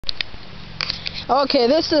Okay,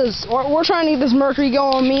 we're trying to get this Mercury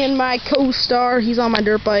going. Me and my co-star, he's on my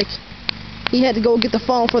dirt bike. He had to go get the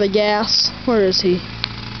funnel for the gas. Where is he?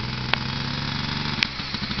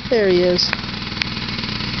 There he is.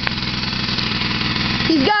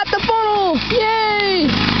 He's got the funnel! Yay!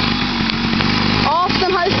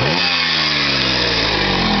 Austin High School.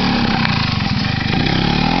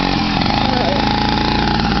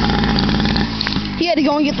 He had to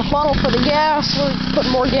go and get the funnel for the gas. We're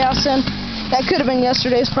putting more gas in. That could have been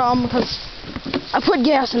yesterday's problem because I put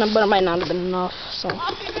gas in it, but it might not have been enough. So,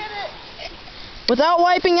 without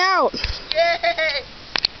wiping out. Yay!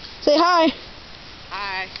 Say hi.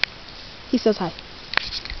 Hi. He says hi.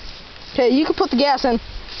 Okay, you can put the gas in.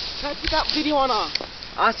 Can I put that video on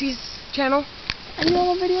Aussie's channel? I don't know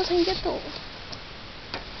what videos I can get those.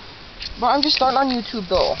 But I'm just starting on YouTube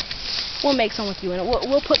though. We'll make some with you in it.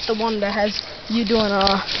 We'll put the one that has you doing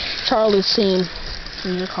Charlie's scene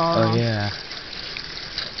in your car. Oh yeah.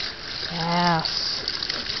 Yes.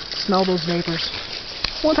 Smell those vapors.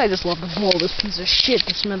 Once I just love to blow this piece of shit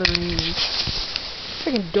to smithereens.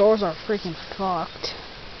 Freaking doors are freaking fucked.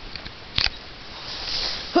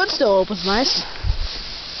 Hood still opens nice.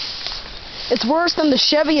 It's worse than the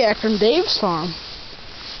Chevy from Dave's farm.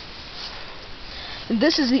 And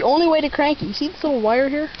this is the only way to crank it. You see this little wire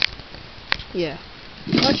here? Yeah.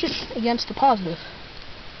 Touch it against the positive.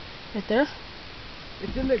 Right there.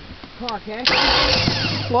 It's in the car, okay?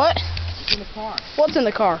 What? It's in the car. What's in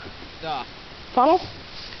the car? Duh. Funnel?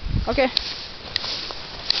 Okay.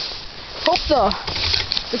 Hook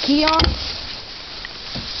the key on.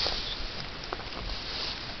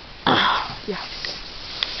 Yeah.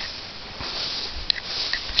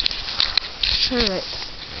 Alright.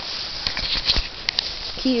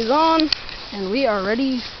 Key is on, and we are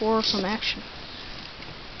ready for some action.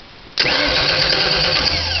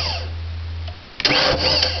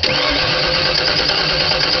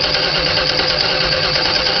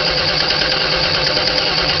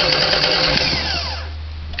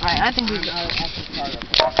 Alright, I think we've got it.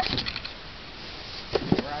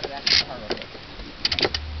 We're out of active car real quick.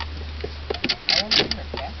 I won't be here,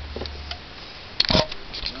 okay?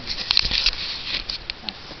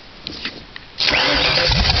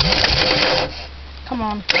 Come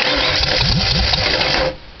on.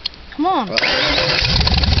 Come on. Yeah!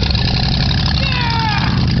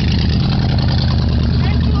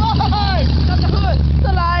 It's alive! Got the hood. It's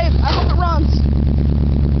alive. I hope it runs.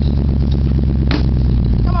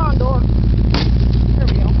 Come on, door. There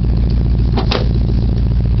we go.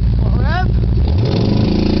 Full rev.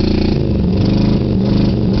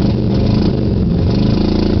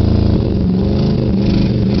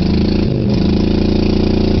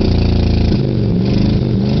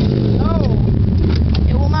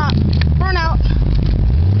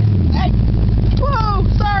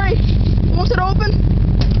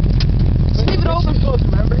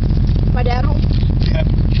 My dad home? Yep.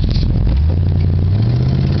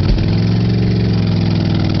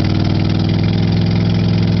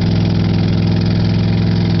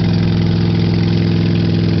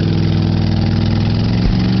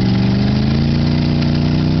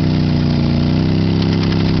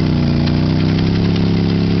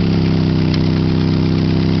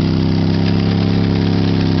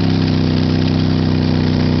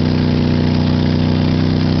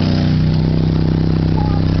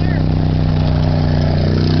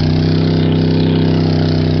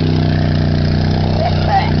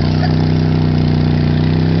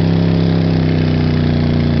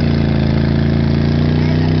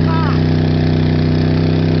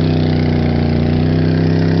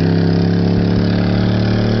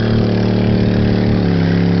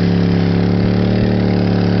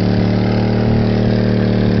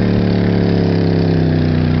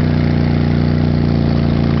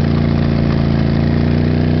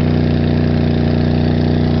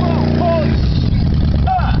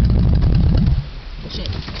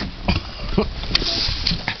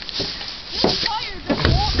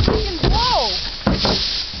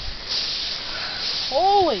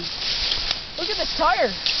 Holy! Look at this tire.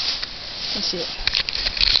 Let's see it.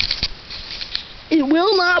 It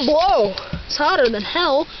will not blow. It's hotter than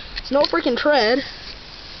hell. It's no freaking tread.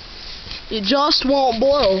 It just won't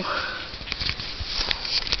blow.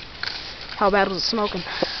 How bad was it smoking?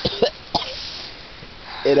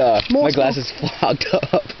 My glass is fogged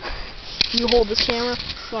up. You hold this camera.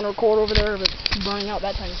 You want to record over there of it burning out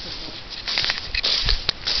that time.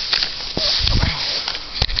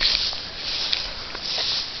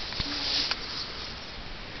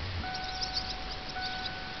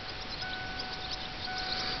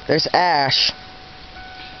 There's ash.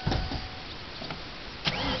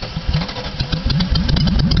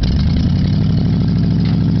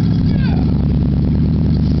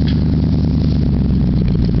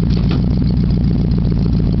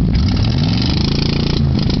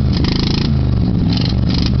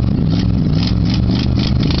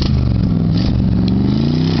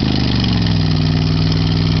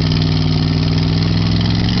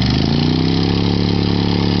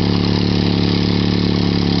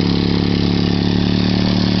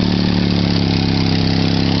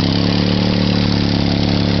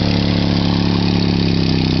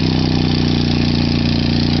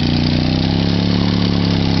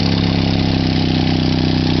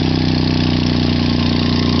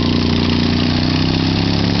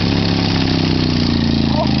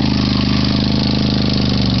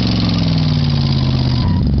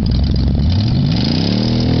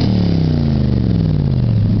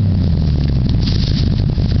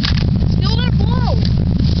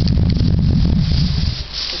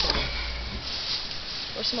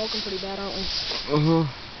 smoking pretty bad, aren't we?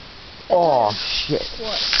 Oh, shit.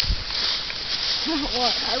 What?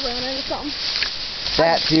 What? I ran into something?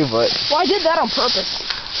 That too, but... Well, I did that on purpose.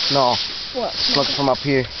 No. What? Smoke from up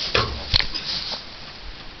here.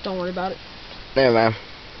 Don't worry about it. There, man.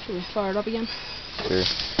 Should we fire it up again? Sure.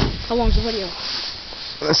 How long's the video?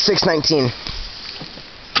 6:19.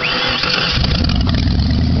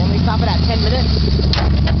 Want me to stop it at 10 minutes?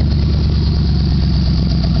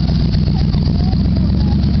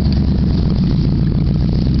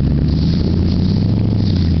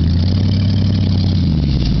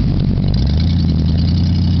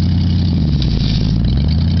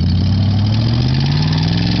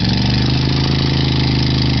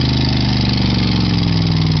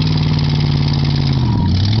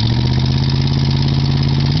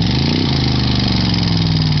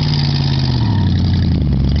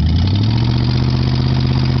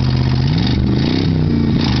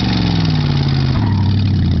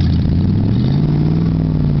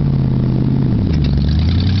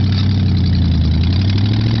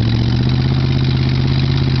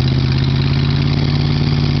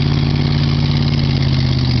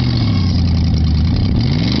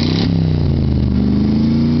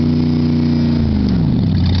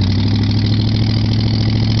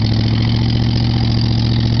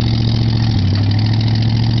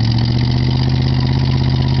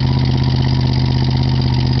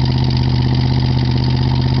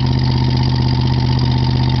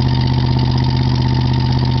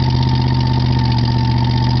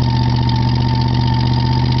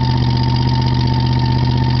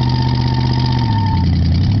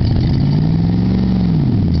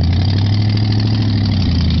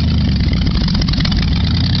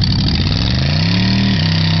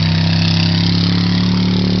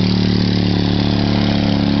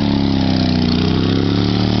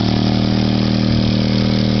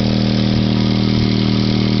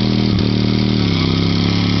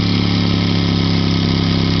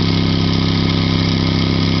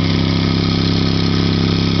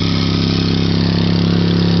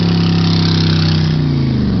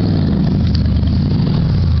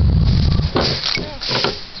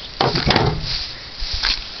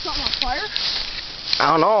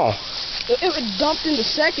 I don't know. It dumped into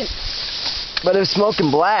second. But it was smoking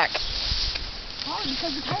black. Probably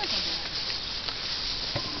because the tires are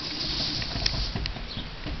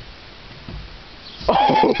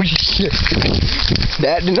black. Oh, shit.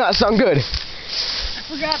 That did not sound good. I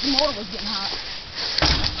forgot the motor was getting hot.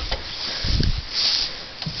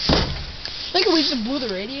 I think we just blew the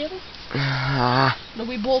radiator. Did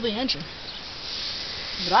we blow the engine?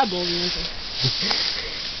 Did I blow the engine?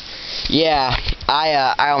 Yeah,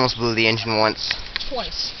 I almost blew the engine once.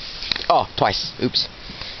 Twice. Oh, twice. Oops.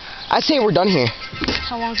 I'd say we're done here.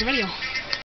 How long's the video?